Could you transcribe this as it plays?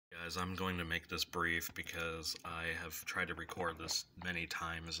guys. I'm going to make this brief because I have tried to record this many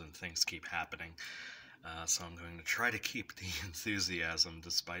times and things keep happening. So I'm going to try to keep the enthusiasm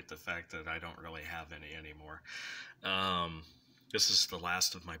despite the fact that I don't really have any anymore. This is the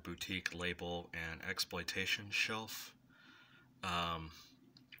last of my boutique label and exploitation shelf.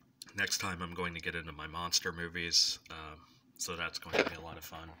 Next time I'm going to get into my monster movies. So that's going to be a lot of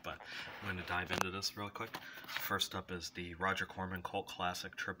fun, but I'm going to dive into this real quick. First up is the Roger Corman cult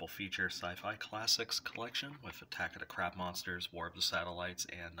classic triple feature sci-fi classics collection with Attack of the Crab Monsters, War of the Satellites,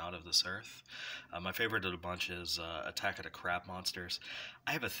 and Not of This Earth. My favorite of the bunch is Attack of the Crab Monsters.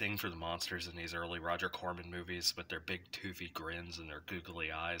 I have a thing for the monsters in these early Roger Corman movies with their big toothy grins and their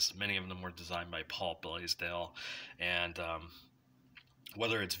googly eyes. Many of them were designed by Paul Blaisdell, and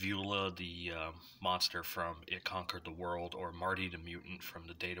whether it's Vula, the monster from It Conquered the World, or Marty the mutant from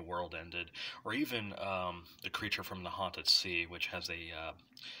The Day the World Ended, or even the creature from the Haunted Sea, which has a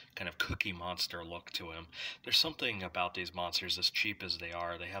kind of cookie monster look to him. There's something about these monsters, as cheap as they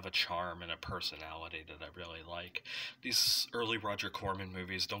are, they have a charm and a personality that I really like. These early Roger Corman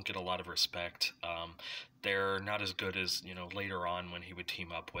movies don't get a lot of respect. They're not as good as, later on when he would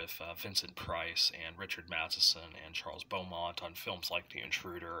team up with Vincent Price and Richard Matheson and Charles Beaumont on films like The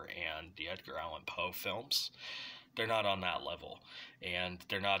Intruder and the Edgar Allan Poe films. They're not on that level, and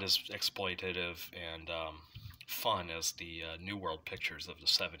they're not as exploitative and fun as the New World pictures of the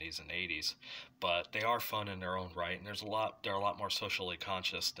 70s and 80s, but they are fun in their own right, and they're a lot more socially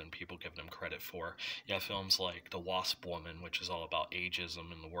conscious than people give them credit for. You have films like The Wasp Woman, which is all about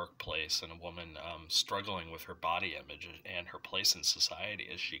ageism in the workplace and a woman struggling with her body image and her place in society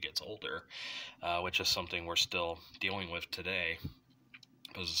as she gets older, which is something we're still dealing with today.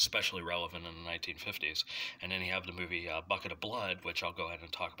 It was especially relevant in the 1950s. And then you have the movie Bucket of Blood, which I'll go ahead and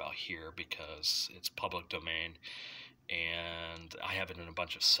talk about here because it's public domain, and I have it in a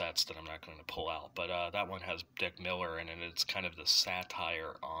bunch of sets that I'm not going to pull out. But that one has Dick Miller in it. It's kind of the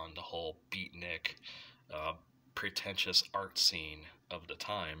satire on the whole beatnik, pretentious art scene of the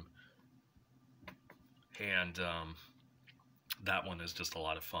time. And that one is just a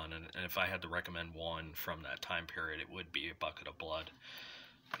lot of fun. And if I had to recommend one from that time period, it would be A Bucket of Blood,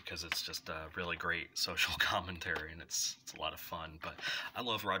 because it's just a really great social commentary, and it's a lot of fun. But I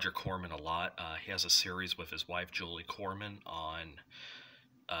love Roger Corman a lot. He has a series with his wife, Julie Corman, on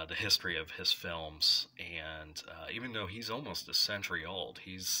the history of his films, and even though he's almost a century old,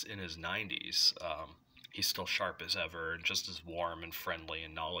 he's in his 90s, he's still sharp as ever and just as warm and friendly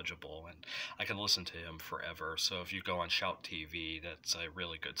and knowledgeable, and I can listen to him forever. So if you go on Shout TV, that's a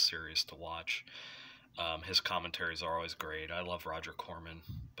really good series to watch. His commentaries are always great. I love Roger Corman,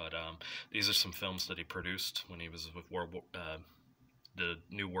 but these are some films that he produced when he was with the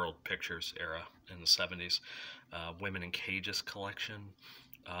New World Pictures era in the 70s. Women in Cages collection.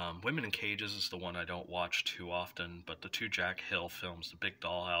 Women in Cages is the one I don't watch too often, but the two Jack Hill films, The Big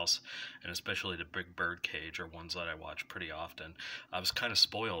Dollhouse and especially The Big Birdcage, are ones that I watch pretty often. I was kind of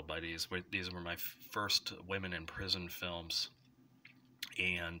spoiled by these. These were my first women in prison films,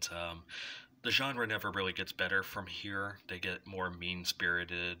 and the genre never really gets better from here. They get more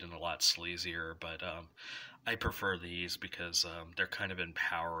mean-spirited and a lot sleazier, but I prefer these because they're kind of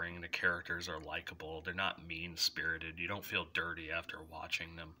empowering. The characters are likable. They're not mean-spirited. You don't feel dirty after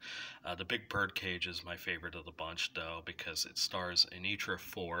watching them. The Big Birdcage is my favorite of the bunch, though, because it stars Anitra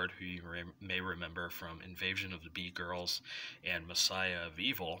Ford, who you may remember from Invasion of the Bee Girls and Messiah of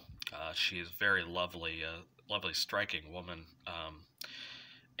Evil. She is very lovely, striking woman,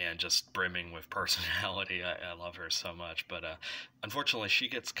 and just brimming with personality. I love her so much, but unfortunately she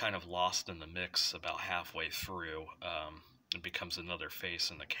gets kind of lost in the mix about halfway through. It becomes another face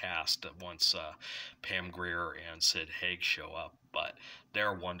in the cast once Pam Grier and Sid Haig show up, but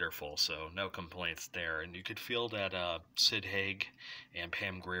they're wonderful, so no complaints there. And you could feel that Sid Haig and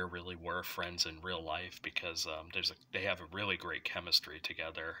Pam Grier really were friends in real life, because they have a really great chemistry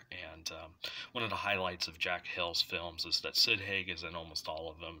together. And one of the highlights of Jack Hill's films is that Sid Haig is in almost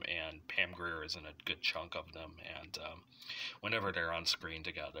all of them, and Pam Grier is in a good chunk of them. And whenever they're on screen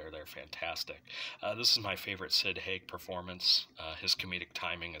together, they're fantastic. This is my favorite Sid Haig performance. His comedic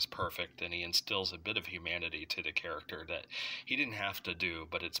timing is perfect, and he instills a bit of humanity to the character that he didn't have to do,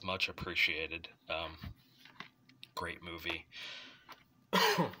 but it's much appreciated. Great movie.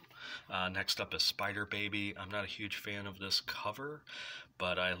 Next up is Spider Baby. I'm not a huge fan of this cover,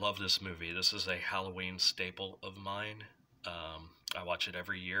 but I love this movie. This is a Halloween staple of mine. I watch it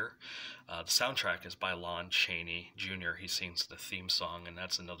every year. The soundtrack is by Lon Chaney Jr. He sings the theme song, and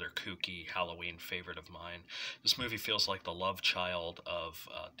that's another kooky Halloween favorite of mine. This movie feels like the love child of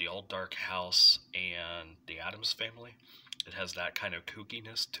The Old Dark House and The Addams Family. It has that kind of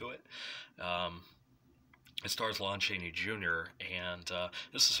kookiness to it. Um, it stars Lon Chaney Jr., and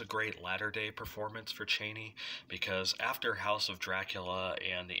this is a great latter-day performance for Chaney, because after House of Dracula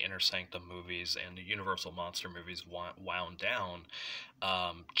and the Inner Sanctum movies and the Universal Monster movies wound down,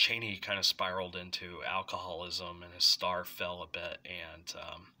 Chaney kind of spiraled into alcoholism, and his star fell a bit, and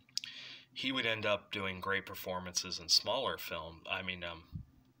he would end up doing great performances in smaller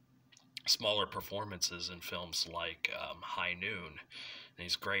performances in films like High Noon, and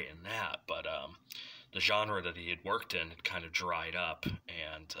he's great in that, but the genre that he had worked in had kind of dried up,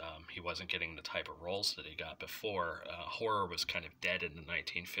 and he wasn't getting the type of roles that he got before. Horror was kind of dead in the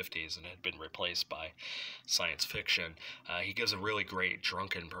 1950s and had been replaced by science fiction. He gives a really great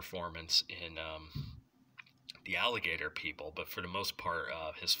drunken performance in The Alligator People, but for the most part,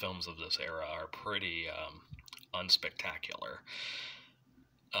 his films of this era are pretty unspectacular.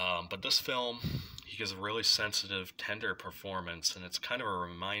 But this film, he gives a really sensitive, tender performance, and it's kind of a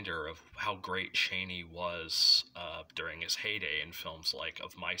reminder of how great Chaney was during his heyday in films like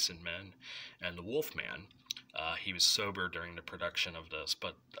Of Mice and Men and The Wolfman. He was sober during the production of this,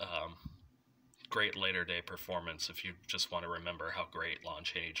 but great later-day performance if you just want to remember how great Lon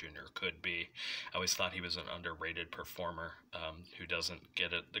Chaney Jr. could be. I always thought he was an underrated performer who doesn't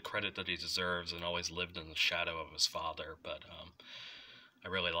get the credit that he deserves and always lived in the shadow of his father, but I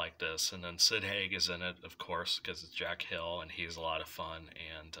really like this. And then Sid Haig is in it, of course, because it's Jack Hill, and he's a lot of fun,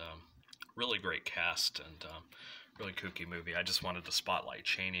 and really great cast, and really kooky movie. I just wanted to spotlight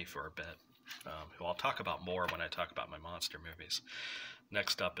Chaney for a bit, who I'll talk about more when I talk about my monster movies.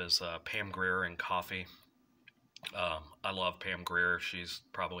 Next up is Pam Grier in Coffy. I love Pam Grier. She's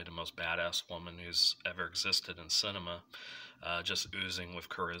probably the most badass woman who's ever existed in cinema, just oozing with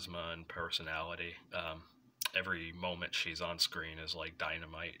charisma and personality. Every moment she's on screen is like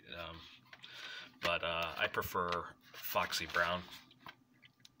dynamite. But I prefer Foxy Brown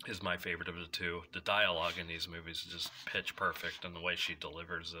is my favorite of the two. The dialogue in these movies is just pitch perfect, and the way she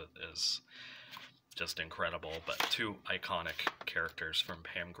delivers it is just incredible. But two iconic characters from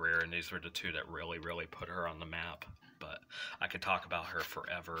Pam Grier, and these were the two that really, really put her on the map. But I could talk about her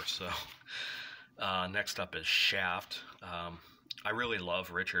forever. So next up is Shaft. I really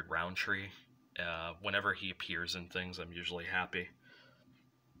love Richard Roundtree. Whenever he appears in things, I'm usually happy.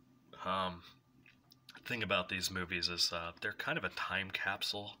 Thing about these movies is they're kind of a time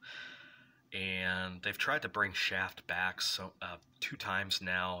capsule, and they've tried to bring Shaft back two times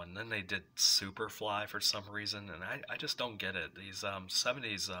now, and then they did Superfly for some reason, and I just don't get it. These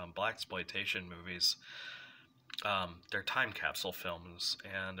 70s blaxploitation movies, they're time capsule films,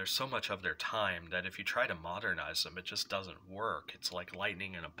 and there's so much of their time that if you try to modernize them, it just doesn't work. It's like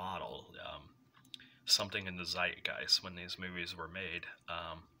lightning in a bottle. Something in the zeitgeist when these movies were made.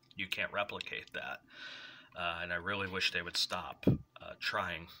 You can't replicate that. And I really wish they would stop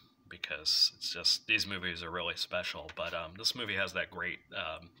trying, because it's just, these movies are really special. But this movie has that great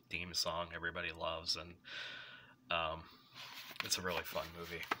theme song everybody loves, and it's a really fun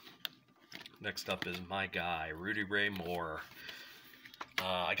movie. Next up is my guy, Rudy Ray Moore.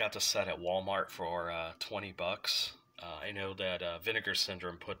 I got this set at Walmart for $20. I know that Vinegar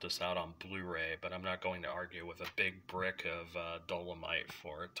Syndrome put this out on Blu-ray, but I'm not going to argue with a big brick of Dolomite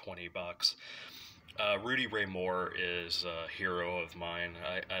for $20. Rudy Ray Moore is a hero of mine.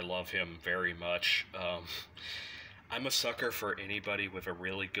 I love him very much. I'm a sucker for anybody with a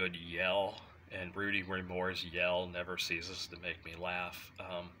really good yell, and Rudy Ray Moore's yell never ceases to make me laugh.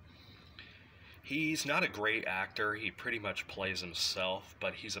 He's not a great actor. He pretty much plays himself,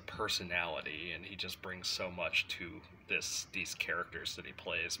 but he's a personality, and he just brings so much to these characters that he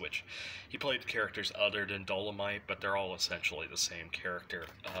plays, which he played characters other than Dolomite, but they're all essentially the same character.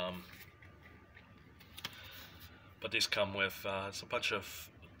 But these come with it's a bunch of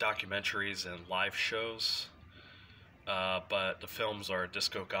documentaries and live shows. But the films are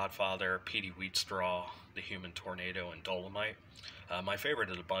Disco Godfather, Petey Wheatstraw, The Human Tornado, and Dolomite. My favorite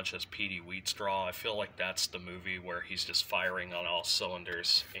of the bunch is Petey Wheatstraw. I feel like that's the movie where he's just firing on all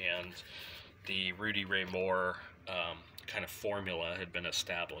cylinders, and the Rudy Ray Moore kind of formula had been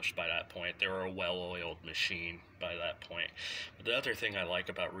established by that point. They were a well-oiled machine by that point. But the other thing I like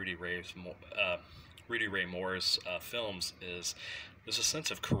about Rudy Ray Moore's films is there's a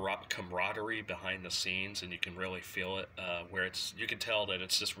sense of camaraderie behind the scenes, and you can really feel it, where you can tell that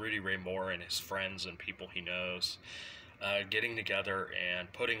it's just Rudy Ray Moore and his friends and people he knows getting together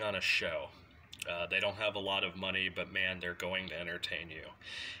and putting on a show. They don't have a lot of money, but man, they're going to entertain you.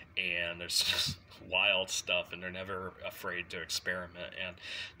 And there's just wild stuff, and they're never afraid to experiment. And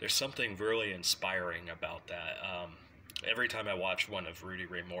there's something really inspiring about that. Every time I watch one of Rudy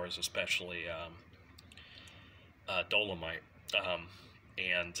Ray Moore's, especially Dolomite,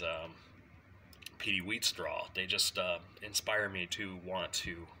 and Petey Wheatstraw. They just inspire me to want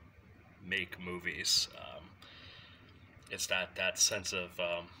to make movies. It's that sense of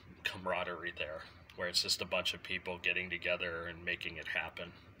camaraderie there, where it's just a bunch of people getting together and making it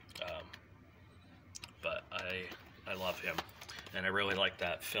happen. Um, but I love him, and I really like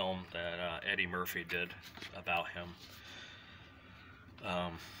that film that Eddie Murphy did about him.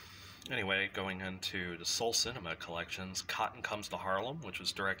 Anyway, going into the Soul Cinema collections, Cotton Comes to Harlem, which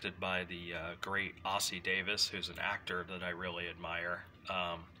was directed by the great Ossie Davis, who's an actor that I really admire.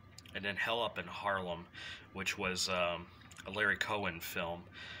 And then Hell Up in Harlem, which was a Larry Cohen film.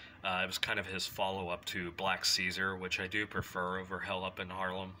 It was kind of his follow-up to Black Caesar, which I do prefer over Hell Up in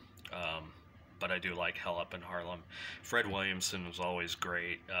Harlem. But I do like Hell Up in Harlem. Fred Williamson was always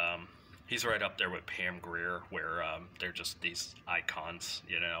great. He's right up there with Pam Grier, where they're just these icons,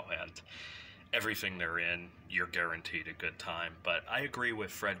 you know, and everything they're in, you're guaranteed a good time. But I agree with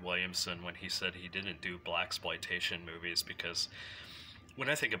Fred Williamson when he said he didn't do blaxploitation movies, because when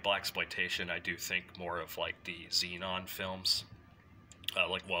I think of blaxploitation, I do think more of like the Xenon films,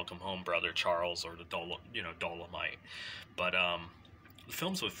 like Welcome Home, Brother Charles, or the Dolomite. But the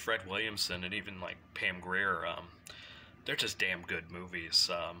films with Fred Williamson and even like Pam Grier, they're just damn good movies.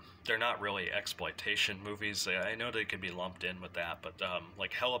 They're not really exploitation movies. I know they can be lumped in with that, but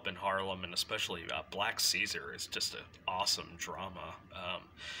like Hell Up in Harlem, and especially Black Caesar, is just an awesome drama.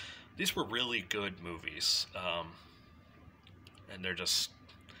 These were really good movies, and they're just,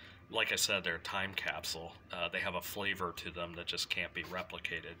 like I said, they're a time capsule. They have a flavor to them that just can't be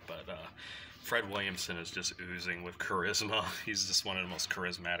replicated. But Fred Williamson is just oozing with charisma. He's just one of the most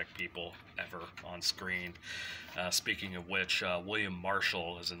charismatic people ever on screen. Speaking of which, William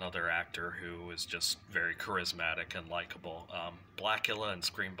Marshall is another actor who is just very charismatic and likable. Blackula and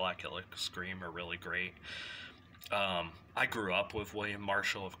Blackula Scream are really great. I grew up with William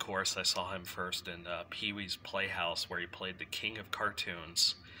Marshall, of course. I saw him first in Pee-wee's Playhouse, where he played the king of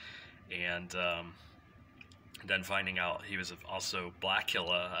cartoons. And then finding out he was also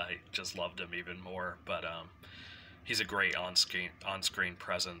Blackula, I just loved him even more. But he's a great on-screen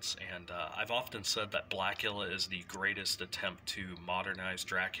presence, and I've often said that Blackula is the greatest attempt to modernize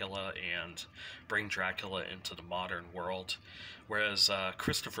Dracula and bring Dracula into the modern world. Whereas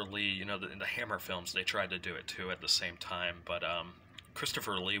Christopher Lee, you know, in the Hammer films, they tried to do it too at the same time, but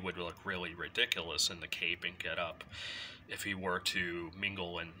Christopher Lee would look really ridiculous in the cape and getup if he were to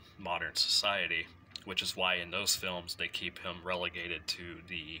mingle in modern society, which is why in those films they keep him relegated to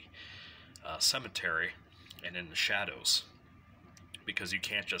the cemetery and in the shadows, because you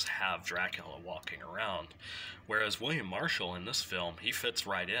can't just have Dracula walking around. Whereas William Marshall in this film, he fits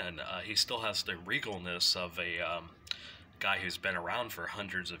right in. He still has the regalness of a guy who's been around for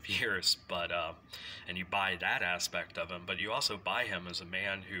hundreds of years, but and you buy that aspect of him, but you also buy him as a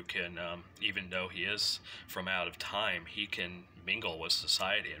man who can, even though he is from out of time, he can mingle with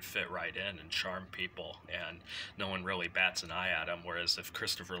society and fit right in and charm people, and no one really bats an eye at him. Whereas if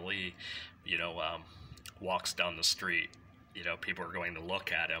Christopher Lee, you know, walks down the street, you know, people are going to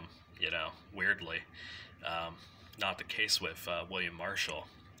look at him, you know, weirdly. Not the case with William Marshall.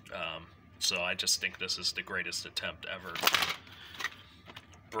 So I just think this is the greatest attempt ever to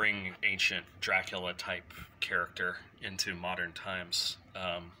bring ancient Dracula-type character into modern times.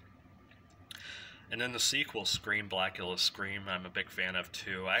 And then the sequel, Scream, Blackula Scream, I'm a big fan of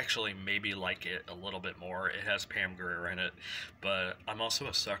too. I actually maybe like it a little bit more. It has Pam Grier in it, but I'm also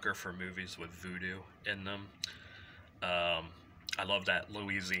a sucker for movies with voodoo in them. I love that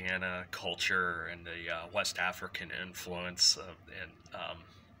Louisiana culture and the West African influence, and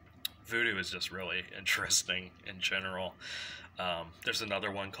voodoo is just really interesting in general. There's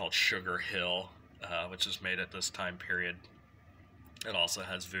another one called Sugar Hill, which is made at this time period. It also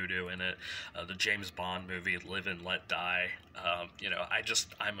has voodoo in it. The James Bond movie Live and Let Die. You know,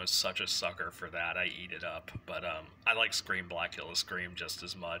 I'm such a sucker for that. I eat it up. But I like Scream, Blackula Scream just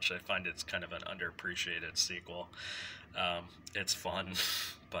as much. I find it's kind of an underappreciated sequel. It's fun,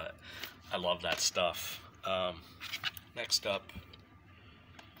 but I love that stuff. Next up,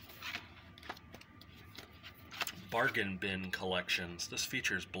 Bargain Bin Collections. This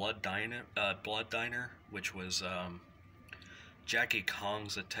features Blood Diner, which was Jackie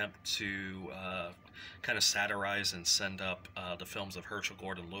Kong's attempt to kind of satirize and send up the films of Herschel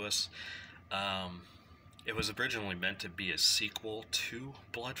Gordon Lewis. It was originally meant to be a sequel to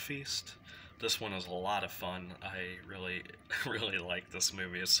Blood Feast. This one is a lot of fun. I really, really like this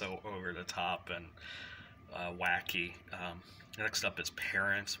movie. It's so over the top and wacky. Next up is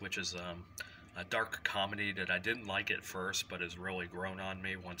Parents, which is a dark comedy that I didn't like at first, but has really grown on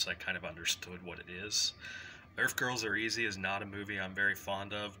me once I kind of understood what it is. Earth Girls Are Easy is not a movie I'm very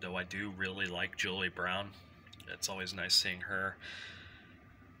fond of, though I do really like Julie Brown. It's always nice seeing her.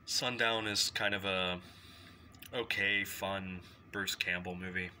 Sundown is kind of a okay, fun Bruce Campbell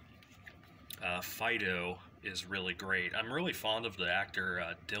movie. Fido is really great. I'm really fond of the actor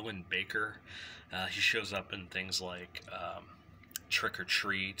Dylan Baker. He shows up in things like Trick or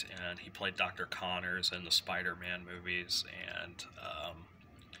Treat, and he played Dr. Connors in the Spider-Man movies, and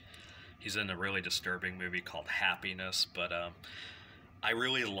he's in a really disturbing movie called Happiness, but I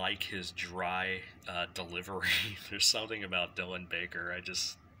really like his dry delivery. There's something about Dylan Baker.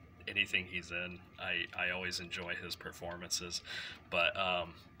 Anything he's in, I always enjoy his performances. But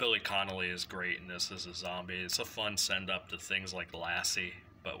Billy Connolly is great in this as a zombie. It's a fun send-up to things like Lassie,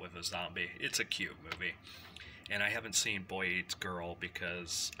 but with a zombie. It's a cute movie. And I haven't seen Boy Eats Girl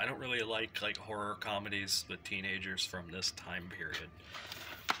because I don't really like horror comedies with teenagers from this time period.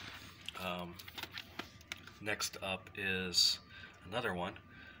 Next up is another one.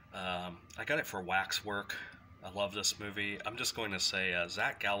 I got it for Waxwork. I love this movie. I'm just going to say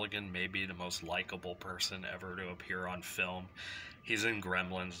Zach Galligan may be the most likable person ever to appear on film. He's in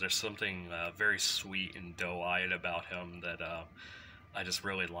Gremlins. There's something very sweet and doe-eyed about him that I just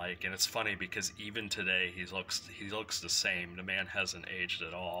really like. And it's funny because even today he looks the same. The man hasn't aged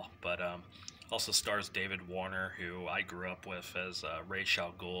at all. But also stars David Warner, who I grew up with as Ra's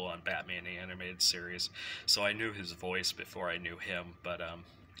al Ghul on Batman the Animated Series. So I knew his voice before I knew him. But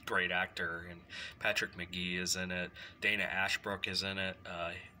great actor, and Patrick McGee is in it. Dana Ashbrook is in it.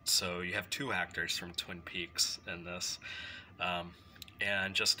 So you have two actors from Twin Peaks in this,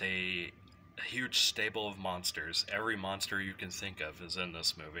 and just a huge stable of monsters. Every monster you can think of is in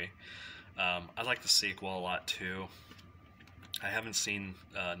this movie. I like the sequel a lot too. I haven't seen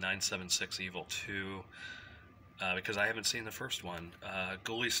 976 Evil 2 because I haven't seen the first one.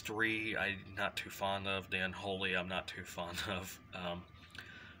 Ghoulies 3 I'm not too fond of. The Unholy I'm not too fond of.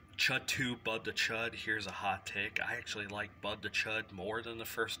 Chud 2, Bud the Chud, here's a hot take. I actually like Bud the Chud more than the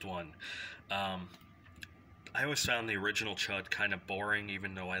first one. I always found the original Chud kind of boring,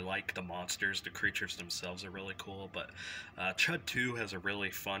 even though I like the monsters. The creatures themselves are really cool. But Chud 2 has a really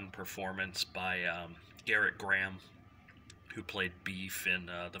fun performance by Garrett Graham, who played Beef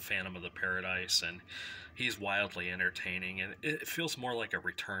in The Phantom of the Paradise. And he's wildly entertaining. And it feels more like a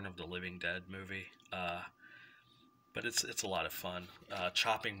Return of the Living Dead movie. But it's a lot of fun.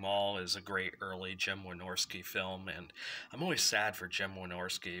 Chopping Mall is a great early Jim Wynorski film, and I'm always sad for Jim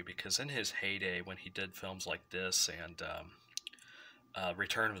Wynorski because in his heyday when he did films like this and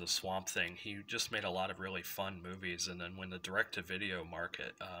Return of the Swamp Thing, he just made a lot of really fun movies. And then when the direct-to-video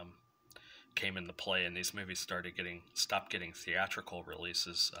market came into play and these movies stopped getting theatrical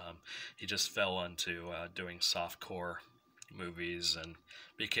releases, he just fell into doing softcore movies and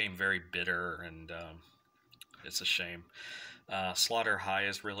became very bitter, and it's a shame. Slaughter High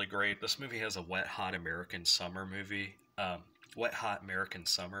is really great. This movie has a Wet Hot American Summer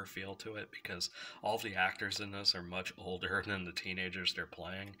feel to it because all the actors in this are much older than the teenagers they're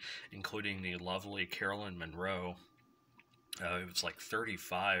playing, including the lovely Carolyn Monroe, who was like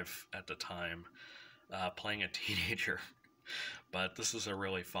 35 at the time, playing a teenager. But this is a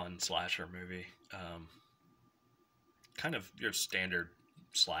really fun slasher movie. Kind of your standard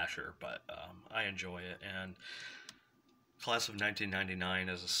slasher, but I enjoy it. And Class of 1999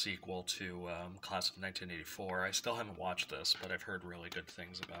 is a sequel to Class of 1984. I still haven't watched this, but I've heard really good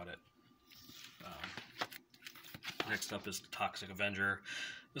things about it. Next up is The Toxic Avenger.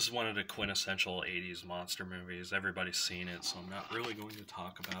 This is one of the quintessential 80s monster movies. Everybody's seen it, so I'm not really going to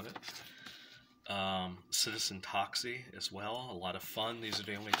talk about it. Citizen Toxie as well, a lot of fun. These are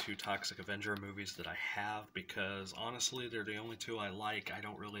the only two Toxic Avenger movies that I have because honestly they're the only two I like. I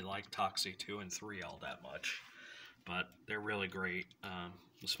don't really like Toxie 2 and 3 all that much, but they're really great,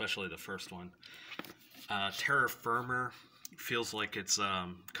 especially the first one. Terror Firmer feels like it's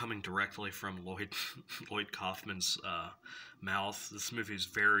coming directly from Lloyd Kaufman's mouth. This movie is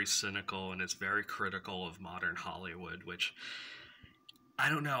very cynical and it's very critical of modern Hollywood, which I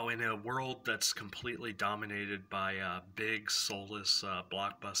don't know, in a world that's completely dominated by big, soulless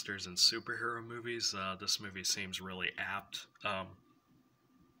blockbusters and superhero movies, this movie seems really apt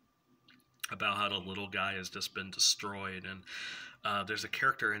about how the little guy has just been destroyed. And there's a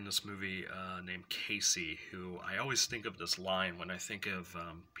character in this movie named Casey, who I always think of this line when I think of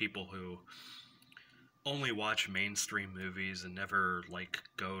people who only watch mainstream movies and never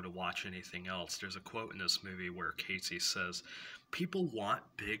go to watch anything else. There's a quote in this movie where Casey says, "People want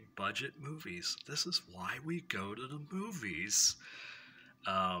big budget movies. This is why we go to the movies."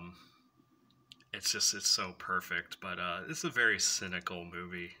 it's so perfect. But it's a very cynical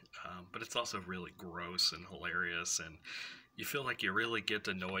movie, but it's also really gross and hilarious, and you feel like you really get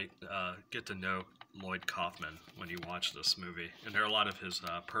to know Lloyd Kaufman when you watch this movie, and there are a lot of his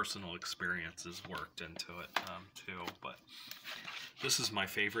personal experiences worked into it too. But this is my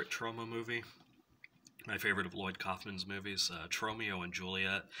favorite Troma movie. My favorite of Lloyd Kaufman's movies, Tromeo and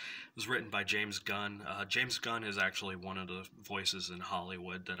Juliet, was written by James Gunn. James Gunn is actually one of the voices in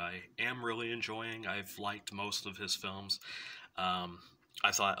Hollywood that I am really enjoying. I've liked most of his films. Um,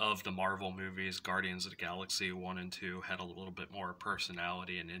 I thought of the Marvel movies, Guardians of the Galaxy 1 and 2 had a little bit more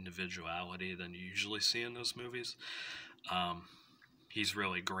personality and individuality than you usually see in those movies. Um, he's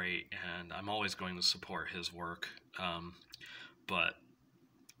really great, and I'm always going to support his work. But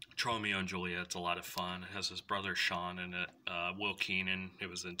Romeo and Juliet's a lot of fun. It has his brother Sean in it. Will Keenan, who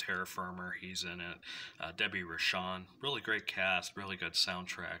was in Terra Firma, he's in it. Debbie Rochon, really great cast, really good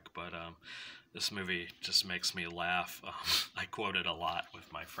soundtrack. But this movie just makes me laugh. I quote it a lot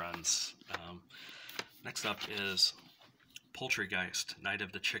with my friends. Next up is Poultrygeist, Night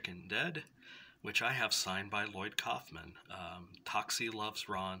of the Chicken Dead, which I have signed by Lloyd Kaufman. Toxie loves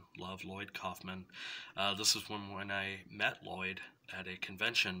Ron, love Lloyd Kaufman. This is when I met Lloyd at a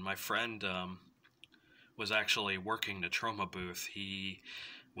convention. My friend was actually working the Troma booth. He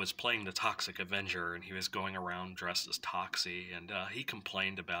was playing the Toxic Avenger, and he was going around dressed as Toxie, and he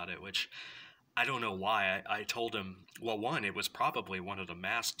complained about it, which I don't know why. I told him, well, one, it was probably one of the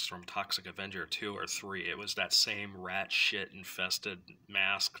masks from Toxic Avenger 2 or 3. It was that same rat shit infested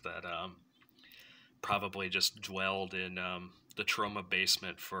mask that probably just dwelled in the Troma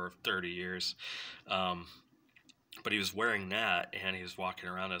basement for 30 years. But he was wearing that, and he was walking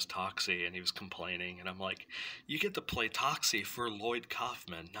around as Toxie, and he was complaining. And I'm like, you get to play Toxie for Lloyd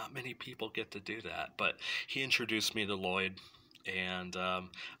Kaufman. Not many people get to do that. But he introduced me to Lloyd, and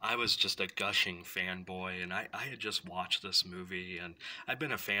I was just a gushing fanboy. And I had just watched this movie, and I've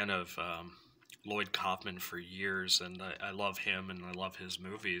been a fan of Lloyd Kaufman for years, and I love him, and I love his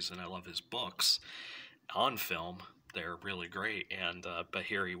movies, and I love his books on film. They're really great, and but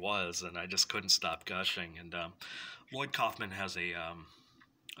here he was, and I just couldn't stop gushing. And Lloyd Kaufman has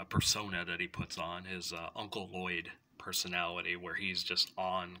a persona that he puts on, his Uncle Lloyd personality, where he's just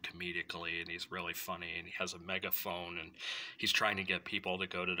on comedically, and he's really funny, and he has a megaphone, and he's trying to get people to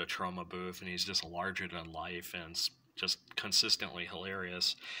go to the Troma booth, and he's just larger than life, and just consistently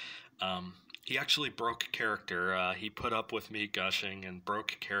hilarious. He actually broke character. He put up with me gushing and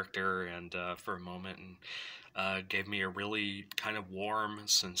broke character, and for a moment, and gave me a really kind of warm,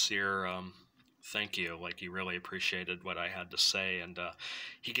 sincere thank you. Like, he really appreciated what I had to say, and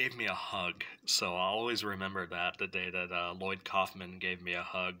he gave me a hug. So I'll always remember that, the day that Lloyd Kaufman gave me a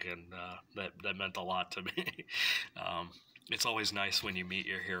hug, and that meant a lot to me. It's always nice when you meet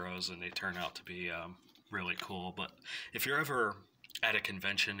your heroes and they turn out to be really cool. But if you're ever at a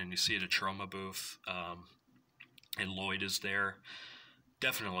convention and you see the Troma booth and Lloyd is there,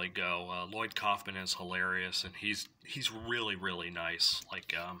 definitely go. Lloyd Kaufman is hilarious, and he's really, really nice.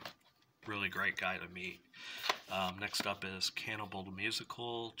 Like, really great guy to meet. Next up is Cannibal the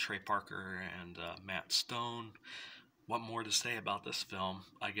Musical, Trey Parker and Matt Stone. What more to say about this film?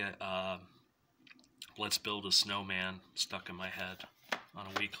 I get Let's Build a Snowman stuck in my head on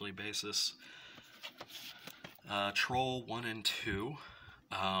a weekly basis. Troll 1 and 2.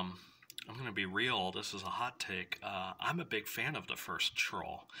 I'm going to be real, this is a hot take. I'm a big fan of the first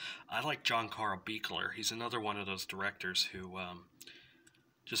Troll. I like John Carl Buechler. He's another one of those directors who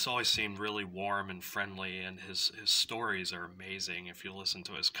just always seemed really warm and friendly, and his stories are amazing. If you listen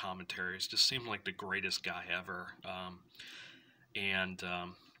to his commentaries, just seemed like the greatest guy ever.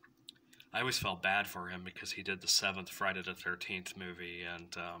 I always felt bad for him because he did the 7th Friday the 13th movie,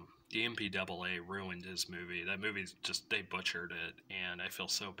 and the MPAA ruined his movie. That movie just, they butchered it, and I feel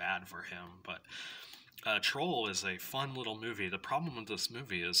so bad for him. But Troll is a fun little movie. The problem with this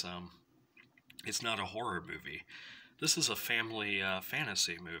movie is it's not a horror movie. This is a family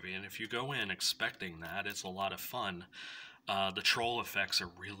fantasy movie, and if you go in expecting that, it's a lot of fun. The troll effects are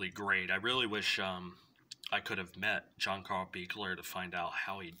really great. I really wish I could have met John Carl Buechler to find out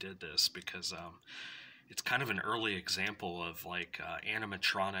how he did this, because it's kind of an early example of like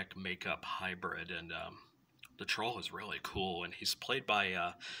animatronic makeup hybrid, and the troll is really cool. And he's played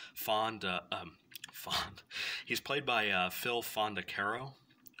by He's played by Phil Fondacaro,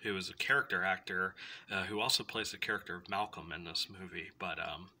 who is a character actor who also plays the character of Malcolm in this movie. But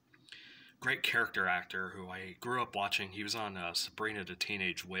great character actor who I grew up watching. He was on Sabrina the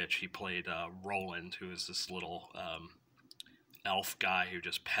Teenage Witch. He played Roland, who is this little elf guy who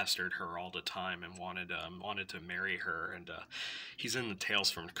just pestered her all the time and wanted to marry her. And he's in the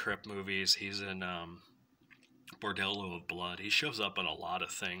Tales from the Crypt movies. He's in Bordello of Blood. He shows up in a lot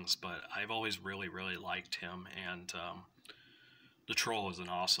of things, but I've always really, really liked him. And the Troll is an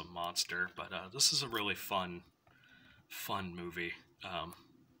awesome monster. But this is a really fun movie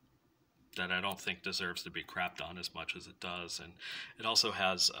that I don't think deserves to be crapped on as much as it does. And it also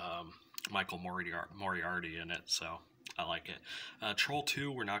has Michael Moriarty in it, so I like it. Troll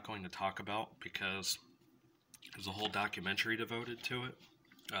 2 we're not going to talk about because there's a whole documentary devoted to it.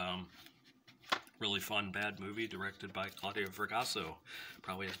 Really fun, bad movie directed by Claudio Vergasso.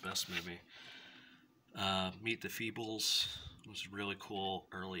 Probably his best movie. Meet the Feebles was a really cool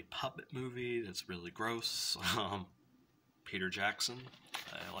early puppet movie that's really gross. Peter Jackson,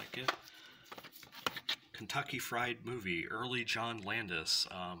 I like it. Kentucky Fried Movie, early John Landis.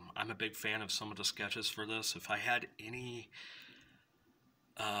 I'm a big fan of some of the sketches for this. If I had any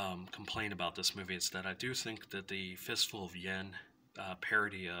complaint about this movie, it's that I do think that the Fistful of Yen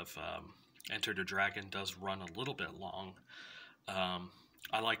parody of Enter the Dragon does run a little bit long.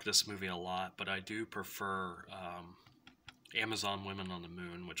 I like this movie a lot, but I do prefer Amazon Women on the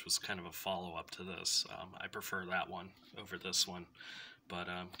Moon, which was kind of a follow-up to this. I prefer that one over this one, but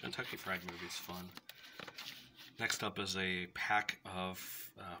Kentucky Fried Movie is fun. Next up is a pack of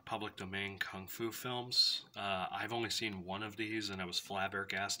public domain kung fu films. I've only seen one of these, and I was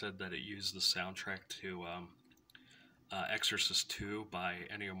flabbergasted that it used the soundtrack to Exorcist 2 by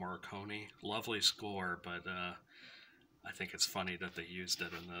Ennio Morricone. Lovely score, but I think it's funny that they used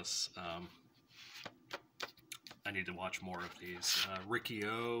it in this. I need to watch more of these.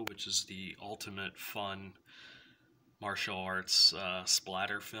 Riki-Oh, which is the ultimate fun martial arts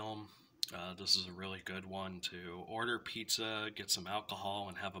splatter film. This is a really good one to order pizza, get some alcohol,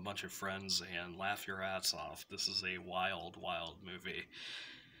 and have a bunch of friends and laugh your ass off. This is a wild, wild movie.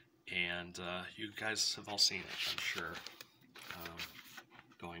 And you guys have all seen it, I'm sure.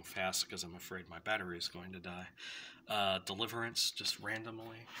 Going fast because I'm afraid my battery is going to die. Deliverance, just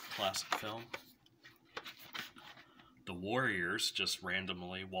randomly, classic film. The Warriors, just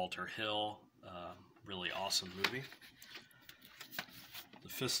randomly, Walter Hill, really awesome movie. The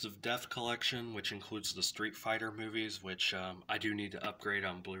Fist of Death collection, which includes the Street Fighter movies, which I do need to upgrade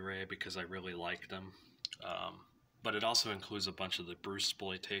on Blu-ray because I really like them. But it also includes a bunch of the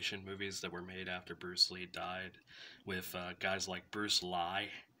Bruceploitation movies that were made after Bruce Lee died, with guys like Bruce Lee.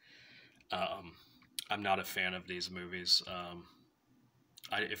 I'm not a fan of these movies.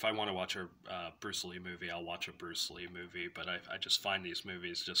 If I want to watch a Bruce Lee movie, I'll watch a Bruce Lee movie, but I just find these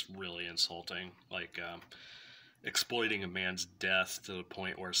movies just really insulting. Like, exploiting a man's death to the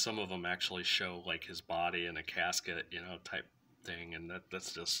point where some of them actually show like his body in a casket, you know, type thing, and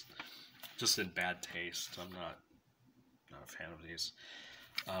that's just in bad taste. I'm not a fan of these,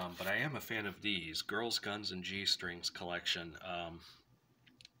 but I am a fan of these Girls, Guns, and G-Strings collection.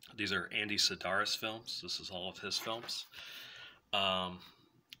 These are Andy Sidaris films. This is all of his films.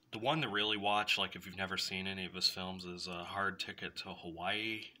 The one to really watch, like if you've never seen any of his films, is Hard Ticket to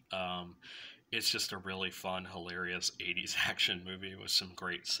Hawaii. It's just a really fun, hilarious 80s action movie with some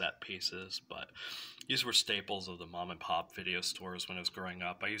great set pieces, but these were staples of the mom and pop video stores when I was growing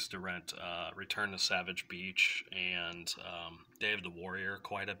up. I used to rent Return to Savage Beach and Day of the Warrior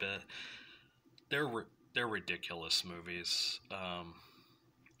quite a bit. They're ridiculous movies,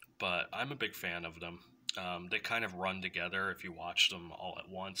 but I'm a big fan of them. They kind of run together if you watch them all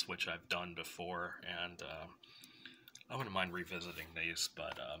at once, which I've done before, and I wouldn't mind revisiting these,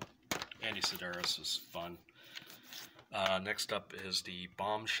 but Andy Sidaris is fun. Next up is the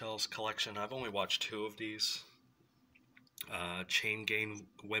Bombshells collection. I've only watched 2 of these. Chain Gang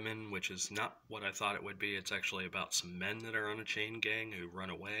Women, which is not what I thought it would be. It's actually about some men that are on a chain gang who run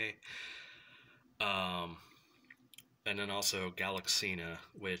away. And then also Galaxina,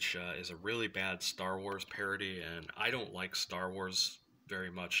 which is a really bad Star Wars parody, and I don't like Star Wars very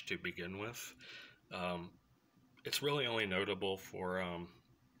much to begin with. It's really only notable for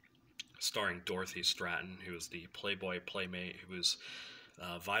starring Dorothy Stratton, who was the Playboy playmate who was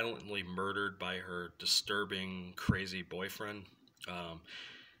violently murdered by her disturbing, crazy boyfriend.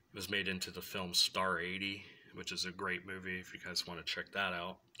 It was made into the film Star 80, which is a great movie if you guys want to check that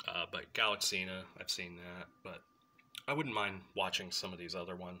out. But Galaxina, I've seen that, but I wouldn't mind watching some of these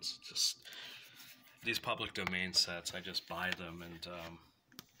other ones. Just these public domain sets, I just buy them and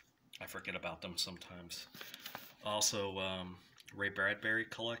I forget about them sometimes. Also, Ray Bradbury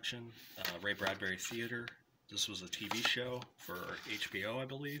collection, Ray Bradbury Theater. This was a TV show for HBO, I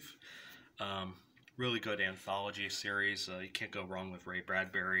believe. Really good anthology series. You can't go wrong with Ray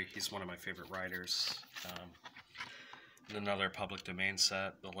Bradbury. He's one of my favorite writers. Another public domain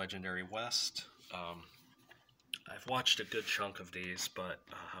set, The Legendary West. I've watched a good chunk of these, but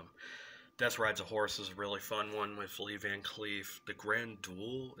Death Rides a Horse is a really fun one with Lee Van Cleef. The Grand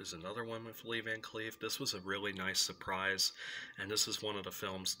Duel is another one with Lee Van Cleef. This was a really nice surprise, and this is one of the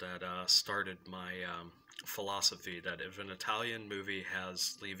films that started my philosophy that if an Italian movie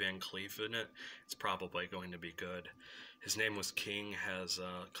has Lee Van Cleef in it, it's probably going to be good. His Name Was King has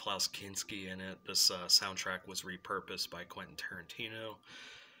Klaus Kinski in it. This soundtrack was repurposed by Quentin Tarantino.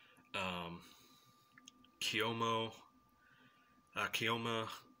 Keoma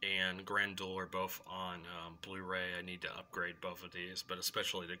and Grand Duel are both on Blu-ray. I need to upgrade both of these, but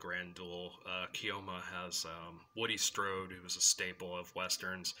especially the Grand Duel. Keoma has Woody Strode, who was a staple of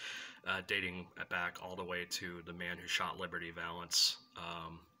Westerns, dating back all the way to The Man Who Shot Liberty Valance,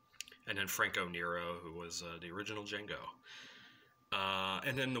 and then Franco Nero, who was the original Django.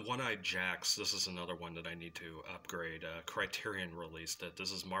 And then the One-Eyed Jacks, this is another one that I need to upgrade. Criterion released it.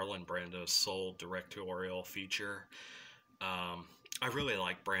 This is Marlon Brando's sole directorial feature. I really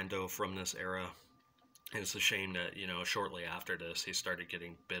like Brando from this era. And it's a shame that, you know, shortly after this, he started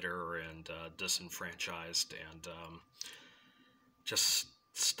getting bitter and disenfranchised and just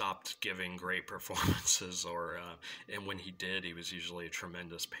stopped giving great performances. And when he did, he was usually a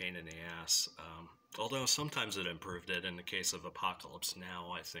tremendous pain in the ass. Although sometimes it improved it. In the case of Apocalypse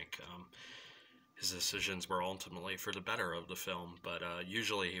Now, I think his decisions were ultimately for the better of the film, but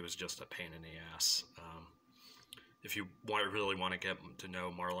usually he was just a pain in the ass. If you really want to get to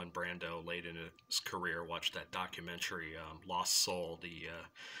know Marlon Brando late in his career, watch that documentary, Lost Soul, the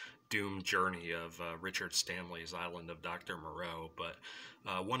doomed journey of Richard Stanley's Island of Dr. Moreau. But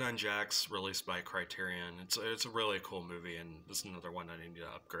One-Eyed Jacks, released by Criterion, it's a really cool movie, and this is another one I need to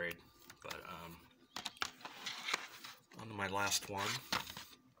upgrade. But on to my last one,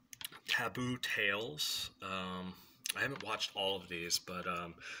 Taboo Tales. I haven't watched all of these, but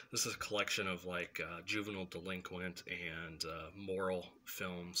this is a collection of like juvenile delinquent and moral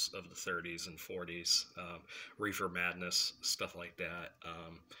films of the 30s and 40s, Reefer Madness, stuff like that.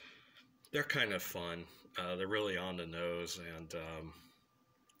 They're kind of fun. They're really on the nose and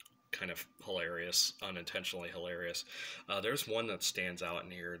kind of hilarious, unintentionally hilarious. There's one that stands out in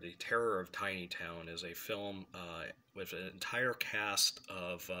here. The Terror of Tiny Town is a film with an entire cast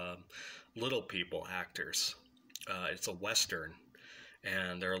of little people actors. It's a Western,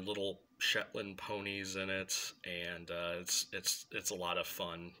 and there are little Shetland ponies in it, and it's a lot of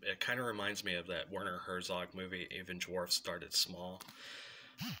fun. It kind of reminds me of that Werner Herzog movie, Even Dwarfs Started Small.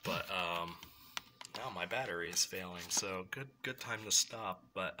 But now my battery is failing, so good time to stop.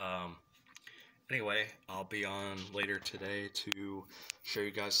 But anyway, I'll be on later today to show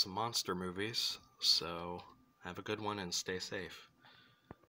you guys some monster movies. So have a good one and stay safe.